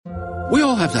We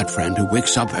all have that friend who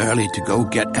wakes up early to go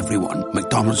get everyone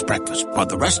McDonald's breakfast, while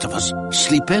the rest of us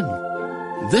sleep in.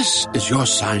 This is your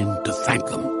sign to thank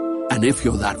them. And if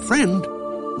you're that friend,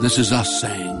 this is us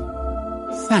saying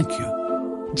thank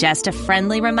you. Just a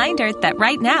friendly reminder that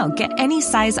right now, get any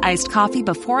size iced coffee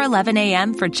before 11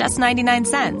 a.m. for just 99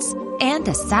 cents. And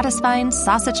a satisfying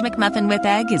sausage McMuffin with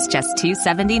egg is just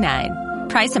 $2.79.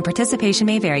 Price and participation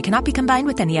may vary. Cannot be combined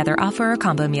with any other offer or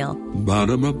combo meal.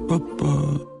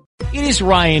 Ba-da-ba-ba-ba. It is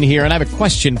Ryan here, and I have a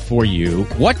question for you.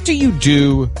 What do you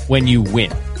do when you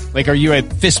win? Like, are you a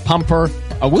fist pumper,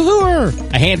 a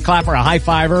woohooer, a hand clapper, a high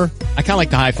fiver? I kind of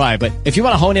like the high five, but if you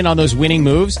want to hone in on those winning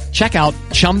moves, check out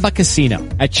Chumba Casino.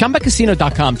 At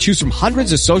ChumbaCasino.com, choose from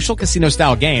hundreds of social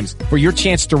casino-style games for your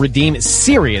chance to redeem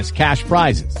serious cash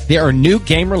prizes. There are new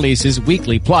game releases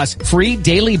weekly, plus free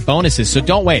daily bonuses, so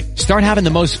don't wait. Start having the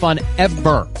most fun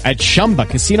ever at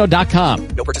ChumbaCasino.com.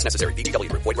 No purchase necessary.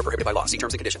 VGW. Void where prohibited by law. See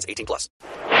terms and conditions. 18+.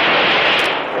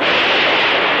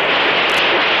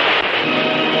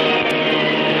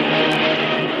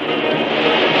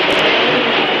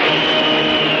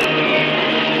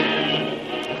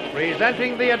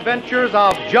 Presenting the adventures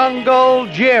of Jungle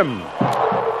Jim.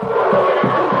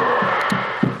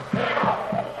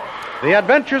 The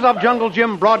adventures of Jungle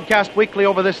Jim, broadcast weekly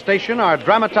over this station, are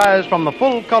dramatized from the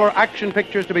full-color action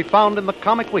pictures to be found in the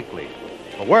Comic Weekly,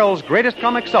 the world's greatest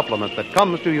comic supplement that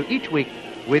comes to you each week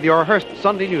with your Hearst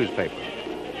Sunday newspaper.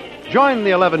 Join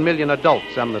the 11 million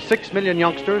adults and the 6 million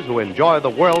youngsters who enjoy the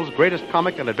world's greatest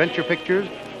comic and adventure pictures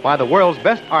by the world's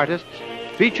best artists,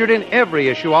 featured in every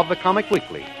issue of the Comic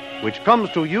Weekly, which comes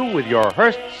to you with your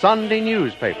Hearst Sunday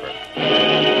newspaper.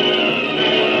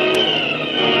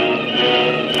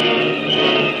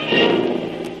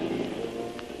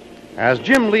 As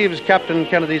Jim leaves Captain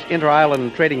Kennedy's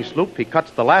inter-island trading sloop, he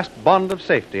cuts the last bond of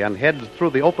safety and heads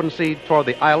through the open sea toward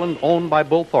the island owned by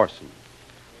Bull Thorson.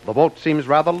 The boat seems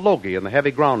rather logy in the heavy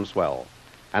groundswell,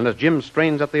 and as Jim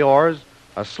strains at the oars,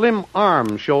 a slim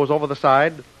arm shows over the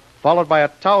side, followed by a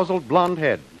tousled blonde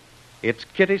head. It's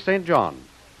Kitty St. John.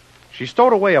 She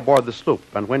stowed away aboard the sloop,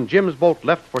 and when Jim's boat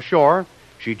left for shore,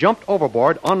 she jumped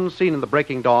overboard unseen in the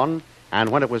breaking dawn, and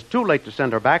when it was too late to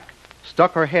send her back,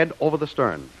 stuck her head over the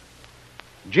stern.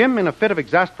 Jim, in a fit of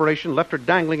exasperation, left her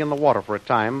dangling in the water for a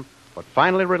time, but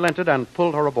finally relented and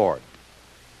pulled her aboard.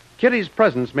 Kitty's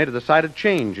presence made a decided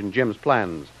change in Jim's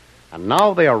plans, and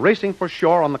now they are racing for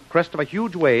shore on the crest of a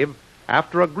huge wave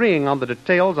after agreeing on the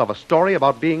details of a story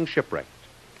about being shipwrecked.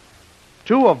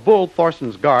 Two of Bull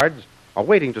Thorson's guards are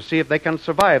waiting to see if they can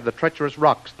survive the treacherous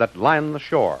rocks that line the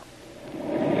shore.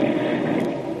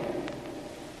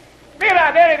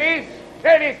 Mira, there it is.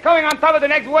 There it is, coming on top of the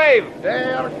next wave.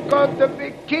 They are going to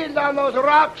be killed on those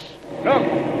rocks. Look.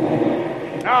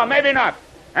 No, maybe not.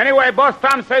 Anyway, Boss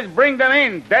Tom says bring them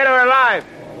in, dead or alive.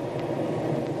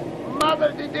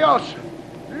 Mother de Dios.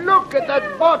 Look at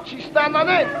that boat. She's standing on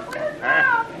it.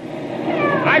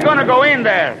 I'm gonna go in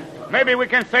there. Maybe we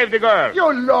can save the girl.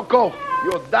 You loco.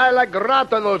 You'll die like a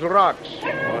rat on those rocks.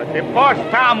 But the Boss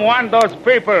Tom want those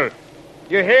people.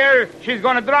 You hear? She's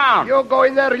gonna drown. You go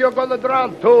in there, you're gonna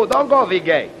drown too. Don't go,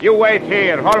 Vigay. You wait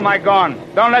here. Hold my gun.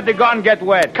 Don't let the gun get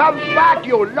wet. Come back,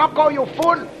 you loco, you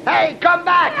fool. Hey, come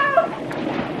back.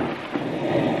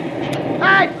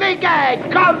 Hey,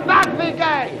 Vigay. Come back,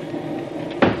 Vigay.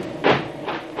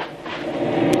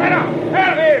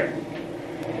 Help here.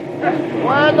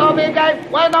 Bueno, Vigay.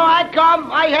 Bueno, I come.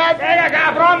 I head. Venga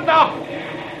acá, pronto.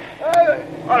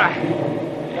 All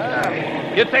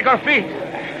right. You take her feet.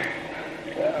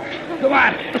 Come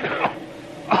on.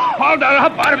 Hold her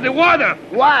up out of the water.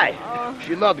 Why?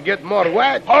 She'll not get more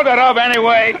wet. Hold her up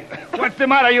anyway. What's the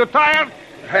matter? You tired?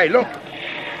 Hey, look.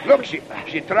 Look, she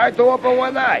tried to open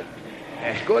one eye.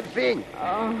 That's a good thing.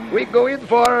 We go in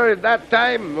for her at that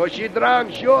time, or she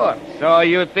drowned, sure. So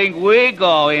you think we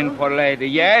go in for lady,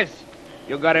 yes?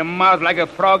 You got a mouth like a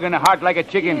frog and a heart like a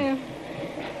chicken.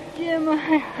 Jim, I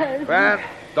help. Well,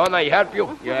 don't I help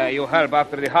you? Yeah, you help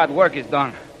after the hard work is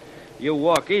done. You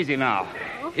walk easy now.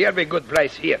 Here be good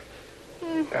place, here.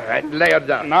 All right, lay her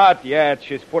down. Not yet.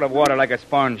 She's full of water like a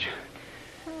sponge.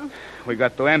 We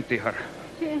got to empty her.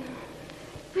 Jim.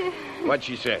 What'd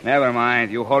she say? Never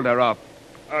mind. You hold her up.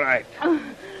 All right.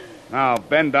 Now,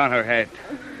 bend down her head.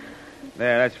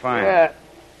 There, that's fine.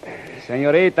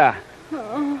 Senorita.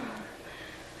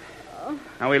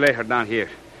 Now we lay her down here.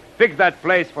 Pick that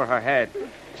place for her head.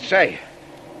 Say,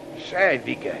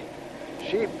 Vigay.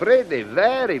 She pretty,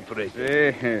 very pretty.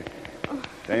 Sí.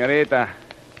 Senorita,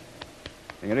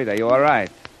 you all right?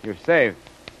 You're safe.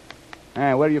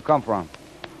 Where do you come from?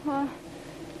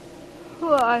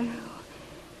 Why?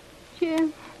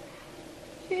 Jim.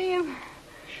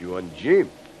 She want Jim.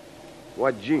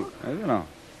 What, Jim? I don't know.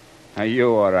 Are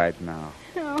you all right now?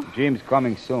 No, Jim's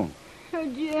coming soon.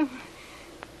 no, Jim.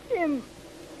 Jim,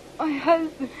 my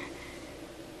husband.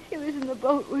 He was in the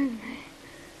boat with me.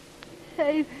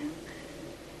 Save him.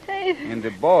 Save him. In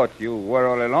the boat? You were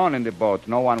all alone in the boat.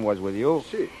 No one was with you?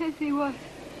 Yes, he was.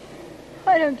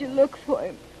 Why don't you look for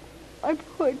him? My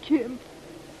poor Jim.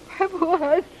 My poor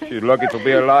husband. She's lucky to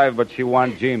be alive, but she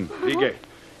wants Jim. Miguel,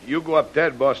 you go up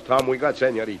there, boss Tom. We got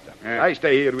Senorita. Yeah. I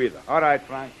stay here with her. All right,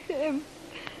 Frank. Jim.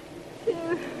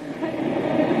 Jim.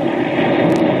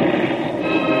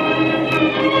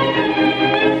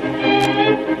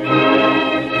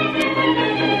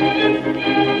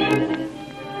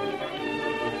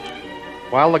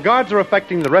 While the guards are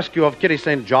effecting the rescue of Kitty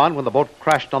St. John when the boat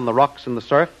crashed on the rocks in the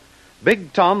surf,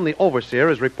 Big Tom, the overseer,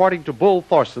 is reporting to Bull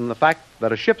Thorson the fact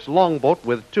that a ship's longboat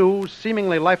with two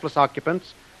seemingly lifeless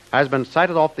occupants has been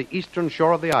sighted off the eastern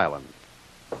shore of the island.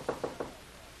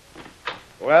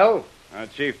 Well,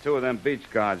 Chief, two of them beach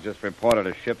guards just reported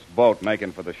a ship's boat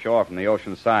making for the shore from the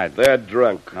ocean side. they're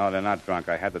drunk. No, they're not drunk.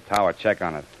 I had the tower check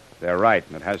on it. They're right,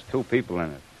 and it has two people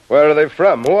in it. Where are they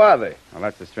from? Who are they? Well,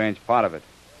 that's the strange part of it.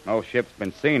 No ship's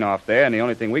been seen off there, and the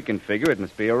only thing we can figure, it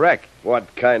must be a wreck.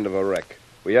 What kind of a wreck?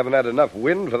 We haven't had enough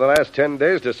wind for the last 10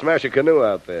 days to smash a canoe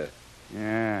out there.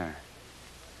 Yeah,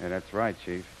 that's right,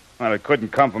 Chief. Well, it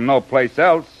couldn't come from no place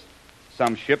else.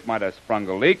 Some ship might have sprung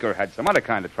a leak or had some other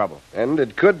kind of trouble. And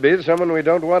it could be someone we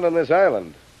don't want on this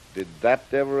island. Did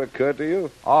that ever occur to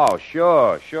you? Oh,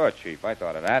 sure, Chief. I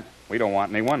thought of that. We don't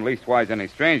want anyone, leastwise any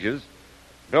strangers.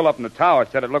 Bill up in the tower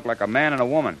said it looked like a man and a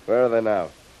woman. Where are they now?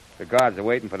 The guards are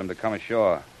waiting for them to come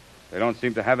ashore. They don't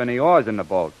seem to have any oars in the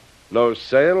boat. No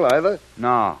sail either?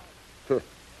 No.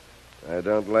 I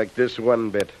don't like this one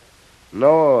bit.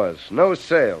 No oars, no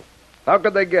sail. How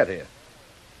could they get here?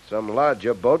 Some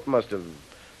larger boat must have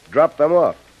dropped them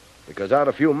off, because out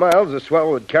a few miles the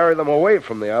swell would carry them away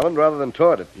from the island rather than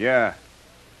toward it. Yeah.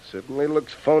 Certainly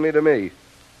looks phony to me.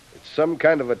 It's some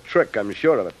kind of a trick, I'm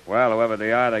sure of it. Well, whoever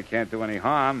they are, they can't do any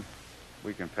harm.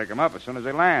 We can pick them up as soon as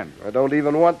they land. I don't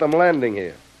even want them landing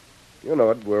here. You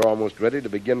know it, we're almost ready to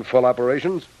begin full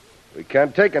operations. We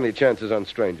can't take any chances on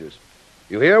strangers.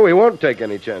 You hear? We won't take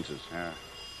any chances. Yeah.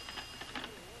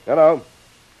 Hello.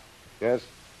 Yes.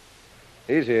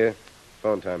 He's here.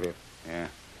 Phone time here. Yeah.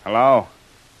 Hello?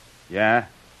 Yeah?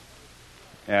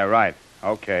 Yeah, right.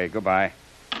 Okay, goodbye.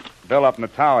 Bill up in the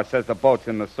tower says the boat's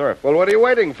in the surf. Well, what are you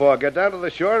waiting for? Get down to the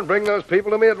shore and bring those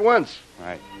people to me at once.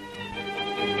 Right.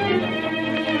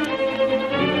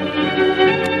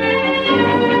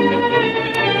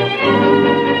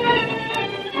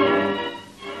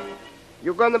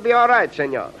 You going to be all right,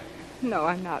 senor? No,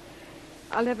 I'm not.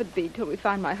 I'll never be till we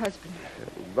find my husband.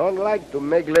 Don't like to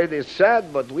make ladies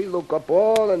sad, but we look up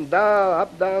all and down,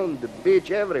 up, down, the beach,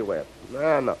 everywhere.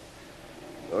 No.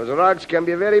 Those rocks can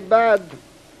be very bad.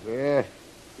 Yeah.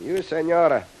 You,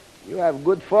 senora, you have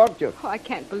good fortune. Oh, I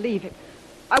can't believe it.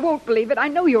 I won't believe it. I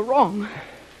know you're wrong.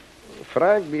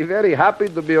 Frank, be very happy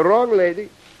to be wrong, lady.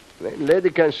 Then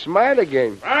lady can smile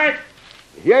again. Frank!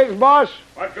 Yes, boss.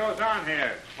 What goes on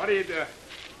here? What do you do?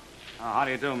 Oh, how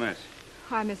do you do, miss?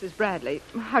 Hi, Mrs. Bradley.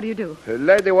 How do you do? The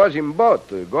lady was in boat,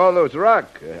 go on those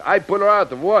rocks. I pull her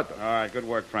out of water. All right, good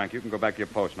work, Frank. You can go back to your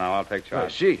post now. I'll take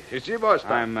charge. See, boss.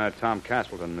 I'm Tom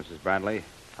Castleton, Mrs. Bradley.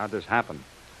 How'd this happen?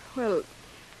 Well,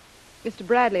 Mr.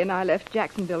 Bradley and I left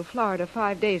Jacksonville, Florida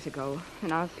 5 days ago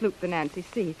in our sloop, the Nancy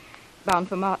C., bound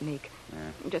for Martinique.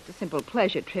 Yeah. Just a simple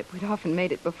pleasure trip. We'd often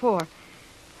made it before.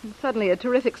 And suddenly a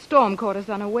terrific storm caught us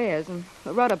unawares, and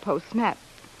the rudder post snapped.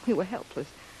 We were helpless.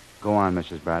 Go on,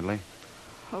 Mrs. Bradley.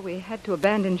 Well, we had to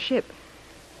abandon ship.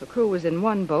 The crew was in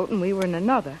one boat, and we were in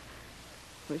another.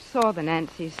 We saw the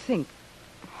Nancy sink.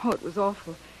 Oh, it was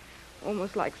awful.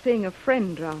 Almost like seeing a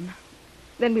friend drown.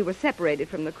 Then we were separated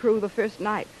from the crew the first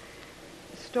night.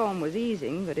 The storm was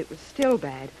easing, but it was still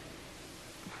bad.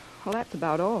 Well, that's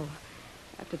about all.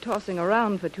 After tossing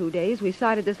around for 2 days, we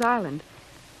sighted this island.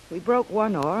 We broke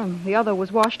one oar, and the other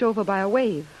was washed over by a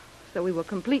wave, so we were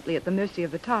completely at the mercy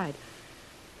of the tide.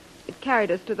 It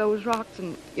carried us to those rocks,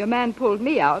 and your man pulled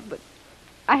me out, but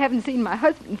I haven't seen my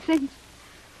husband since.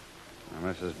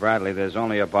 Now, Mrs. Bradley, there's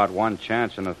only about 1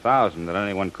 chance in 1,000 that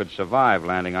anyone could survive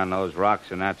landing on those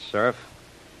rocks in that surf.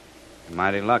 You're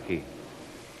mighty lucky.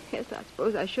 Yes, I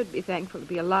suppose I should be thankful to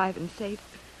be alive and safe.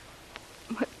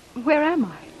 But where am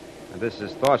I? This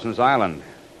is Thorson's Island,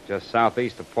 just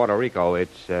southeast of Puerto Rico.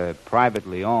 It's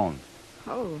privately owned.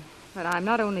 Oh, but I'm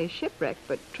not only shipwrecked,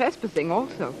 but trespassing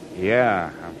also.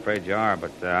 Yeah, I'm afraid you are,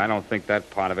 but I don't think that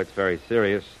part of it's very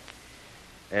serious.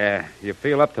 You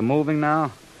feel up to moving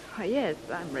now? Oh, yes,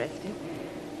 I'm rested.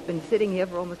 been sitting here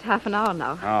for almost half an hour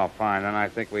now. Oh, fine. Then I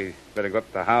think we better go up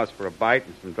to the house for a bite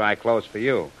and some dry clothes for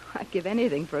you. I'd give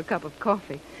anything for a cup of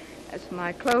coffee. As for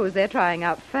my clothes, they're trying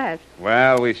out fast.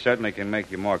 Well, we certainly can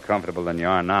make you more comfortable than you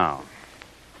are now.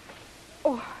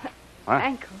 Oh, What?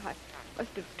 ankle. I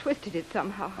must have twisted it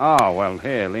somehow. Oh, well,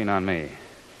 here, lean on me.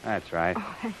 That's right.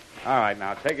 Oh, thanks. All right,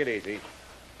 now, take it easy.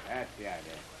 That's the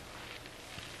idea.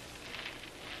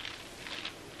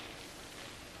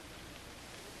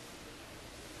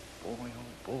 Boy,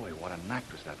 oh boy, what an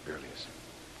actress that girl is.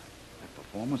 That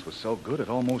performance was so good it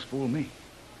almost fooled me.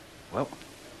 Well,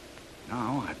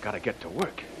 now I've got to get to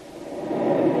work.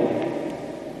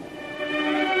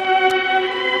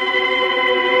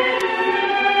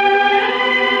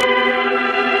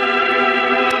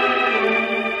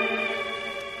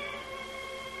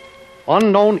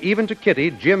 Unknown even to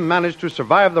Kitty, Jim managed to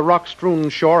survive the rock-strewn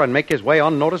shore and make his way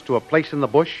unnoticed to a place in the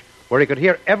bush where he could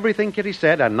hear everything Kitty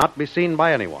said and not be seen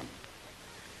by anyone.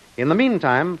 In the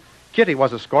meantime, Kitty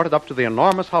was escorted up to the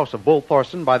enormous house of Bull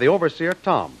Thorson by the overseer,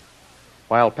 Tom.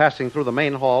 While passing through the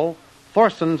main hall,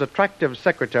 Thorson's attractive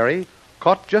secretary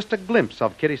caught just a glimpse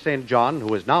of Kitty St. John,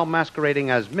 who is now masquerading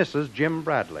as Mrs. Jim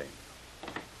Bradley.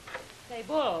 Say,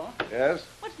 Bull, Yes?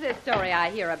 what's this story I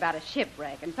hear about a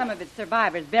shipwreck and some of its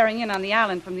survivors bearing in on the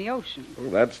island from the ocean? Well,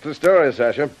 that's the story,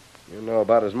 Sasha. You know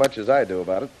about as much as I do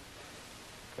about it.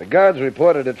 The guards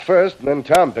reported it first, and then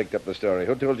Tom picked up the story.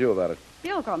 Who told you about it?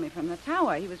 Bill called me from the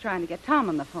tower. He was trying to get Tom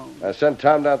on the phone. I sent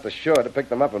Tom down to the shore to pick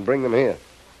them up and bring them here.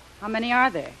 How many are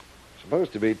there?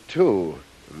 Supposed to be two,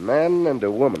 a man and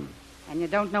a woman. And you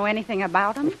don't know anything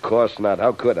about them? Of course not.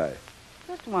 How could I?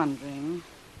 Just wondering.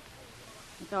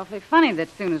 It's awfully funny that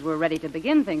as soon as we're ready to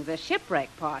begin things, the shipwreck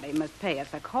party must pay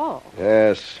us a call.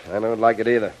 Yes, I don't like it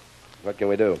either. What can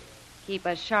we do? Keep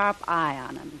a sharp eye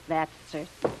on them, that's certain.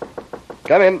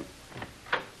 Come in.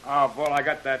 Oh, Bull, I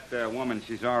got that woman.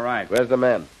 She's all right. Where's the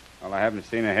man? Well, I haven't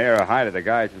seen a hair or hide of the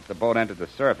guy since the boat entered the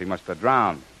surf. He must have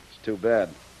drowned. It's too bad.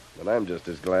 But I'm just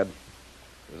as glad.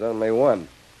 There's only one.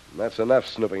 And that's enough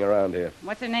snooping around here.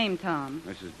 What's her name, Tom?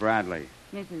 Mrs. Bradley.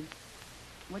 Mrs.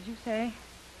 What'd you say?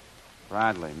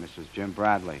 Bradley, Mrs. Jim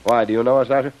Bradley. Why, do you know her,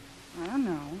 Sasha? I don't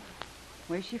know.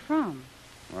 Where's she from?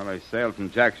 Well, they sailed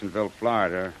from Jacksonville,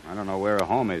 Florida. I don't know where her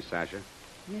home is, Sasha.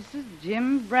 Mrs.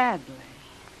 Jim Bradley.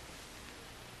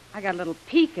 I got a little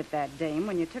peek at that dame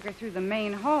when you took her through the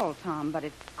main hall, Tom, but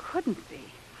it couldn't be.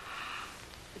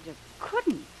 It just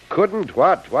couldn't. Couldn't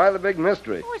what? Why the big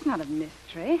mystery? Oh, it's not a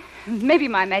mystery. Maybe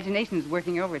my imagination's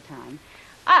working overtime.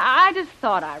 I just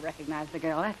thought I recognized the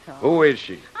girl, that's all. Who is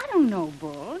she? I don't know,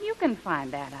 Bull. You can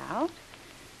find that out.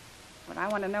 What I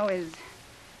want to know is,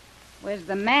 where's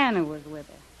the man who was with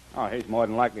her? Oh, he's more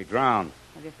than likely drowned.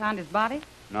 Have you found his body?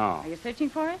 No. Are you searching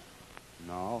for it?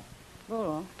 No.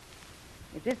 Bull,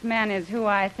 if this man is who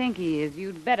I think he is,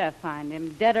 you'd better find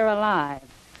him, dead or alive,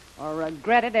 or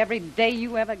regret it every day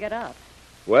you ever get up.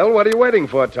 Well, what are you waiting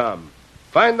for, Tom?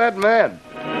 Find that man.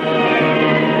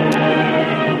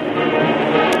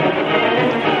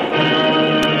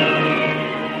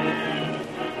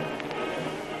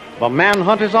 The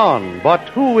manhunt is on, but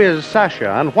who is Sasha,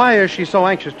 and why is she so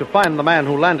anxious to find the man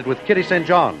who landed with Kitty St.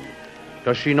 John?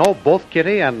 Does she know both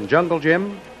Kitty and Jungle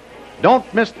Jim?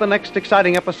 Don't miss the next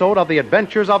exciting episode of The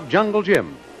Adventures of Jungle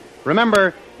Jim.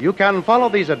 Remember, you can follow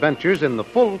these adventures in the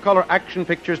full-color action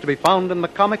pictures to be found in the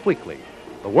Comic Weekly,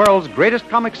 the world's greatest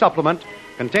comic supplement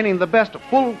containing the best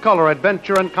full-color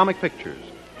adventure and comic pictures.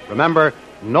 Remember,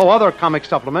 no other comic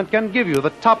supplement can give you the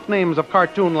top names of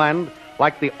cartoonland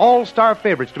like the all-star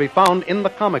favorites to be found in the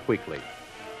Comic Weekly.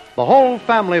 The whole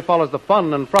family follows the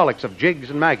fun and frolics of Jiggs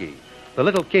and Maggie, the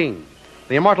Little King,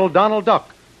 the immortal Donald Duck,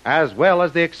 as well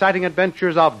as the exciting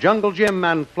adventures of Jungle Jim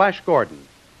and Flash Gordon.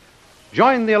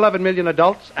 Join the 11 million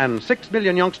adults and 6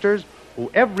 million youngsters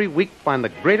who every week find the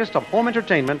greatest of home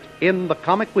entertainment in the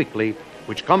Comic Weekly,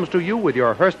 which comes to you with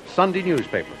your Hearst Sunday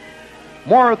newspaper.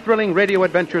 More thrilling radio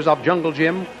adventures of Jungle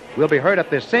Jim will be heard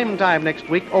at this same time next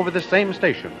week over the same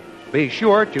station. Be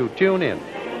sure to tune in.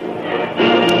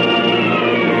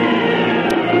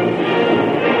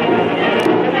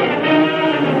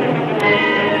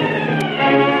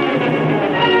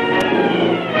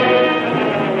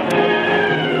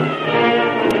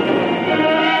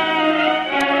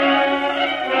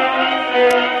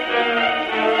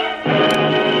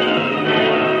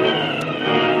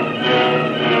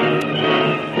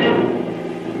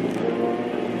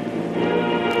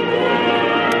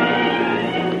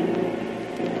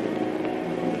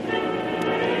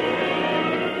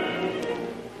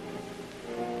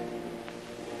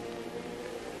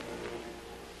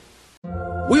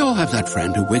 We all have that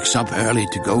friend who wakes up early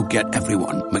to go get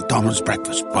everyone McDonald's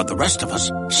breakfast, while the rest of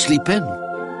us sleep in.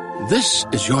 this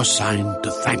is your sign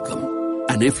to thank them.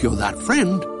 And if you're that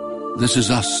friend, this is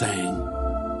us saying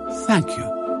thank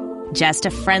you. Just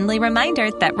a friendly reminder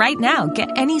that right now, get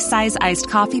any size iced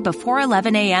coffee before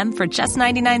 11 a.m. for just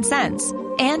 99 cents.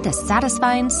 And a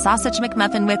satisfying sausage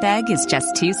McMuffin with egg is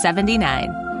just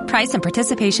 $2.79. Price and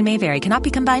participation may vary. Cannot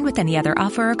be combined with any other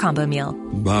offer or combo meal.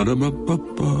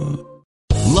 Ba-da-ba-ba-ba.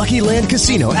 Lucky Land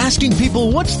Casino, asking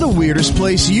people, what's the weirdest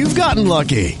place you've gotten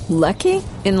lucky? Lucky?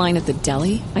 In line at the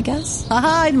deli, I guess?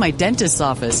 Aha, in my dentist's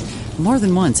office. More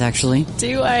than once, actually.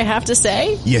 Do I have to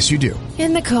say? Yes, you do.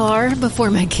 In the car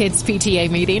before my kids' PTA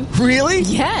meeting. Really?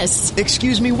 Yes.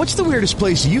 Excuse me, what's the weirdest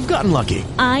place you've gotten lucky?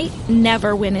 I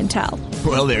never win and tell.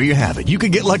 Well, there you have it. You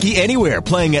can get lucky anywhere,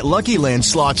 playing at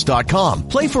LuckyLandSlots.com.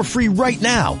 Play for free right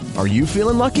now. Are you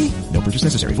feeling lucky? No purchase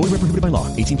necessary. Void where prohibited by law.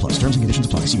 18+. Terms and conditions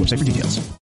apply. See website for details.